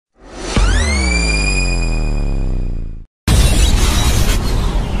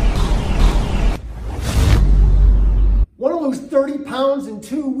pounds in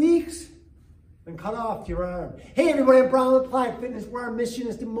 2 weeks, then cut off your arm. Hey everybody, I'm Brian with Applied Fitness, where our mission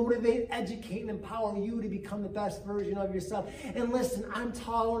is to motivate, educate, and empower you to become the best version of yourself. And listen, I'm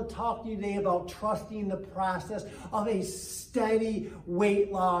talking to you today about trusting the process of a steady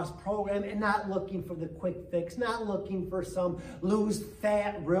weight loss program and not looking for the quick fix, not looking for some lose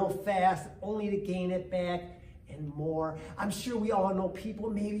fat real fast only to gain it back and more. I'm sure we all know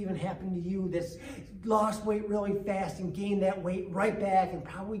people, maybe even happened to you, that's lost weight really fast and gained that weight right back and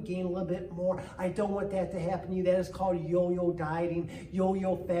probably gained a little bit more. I don't want that to happen to you. That is called yo-yo dieting,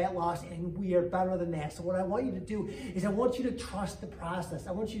 yo-yo fat loss, and we are better than that. So what I want you to do is I want you to trust the process.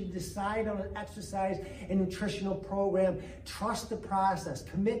 I want you to decide on an exercise and nutritional program. Trust the process,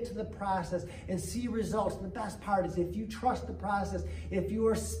 commit to the process, and see results. And the best part is if you trust the process, if you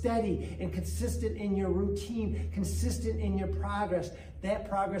are steady and consistent in your routine, consistent in your progress, that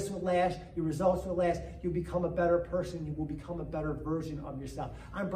progress will last, your results will last, you'll become a better person, you will become a better version of yourself.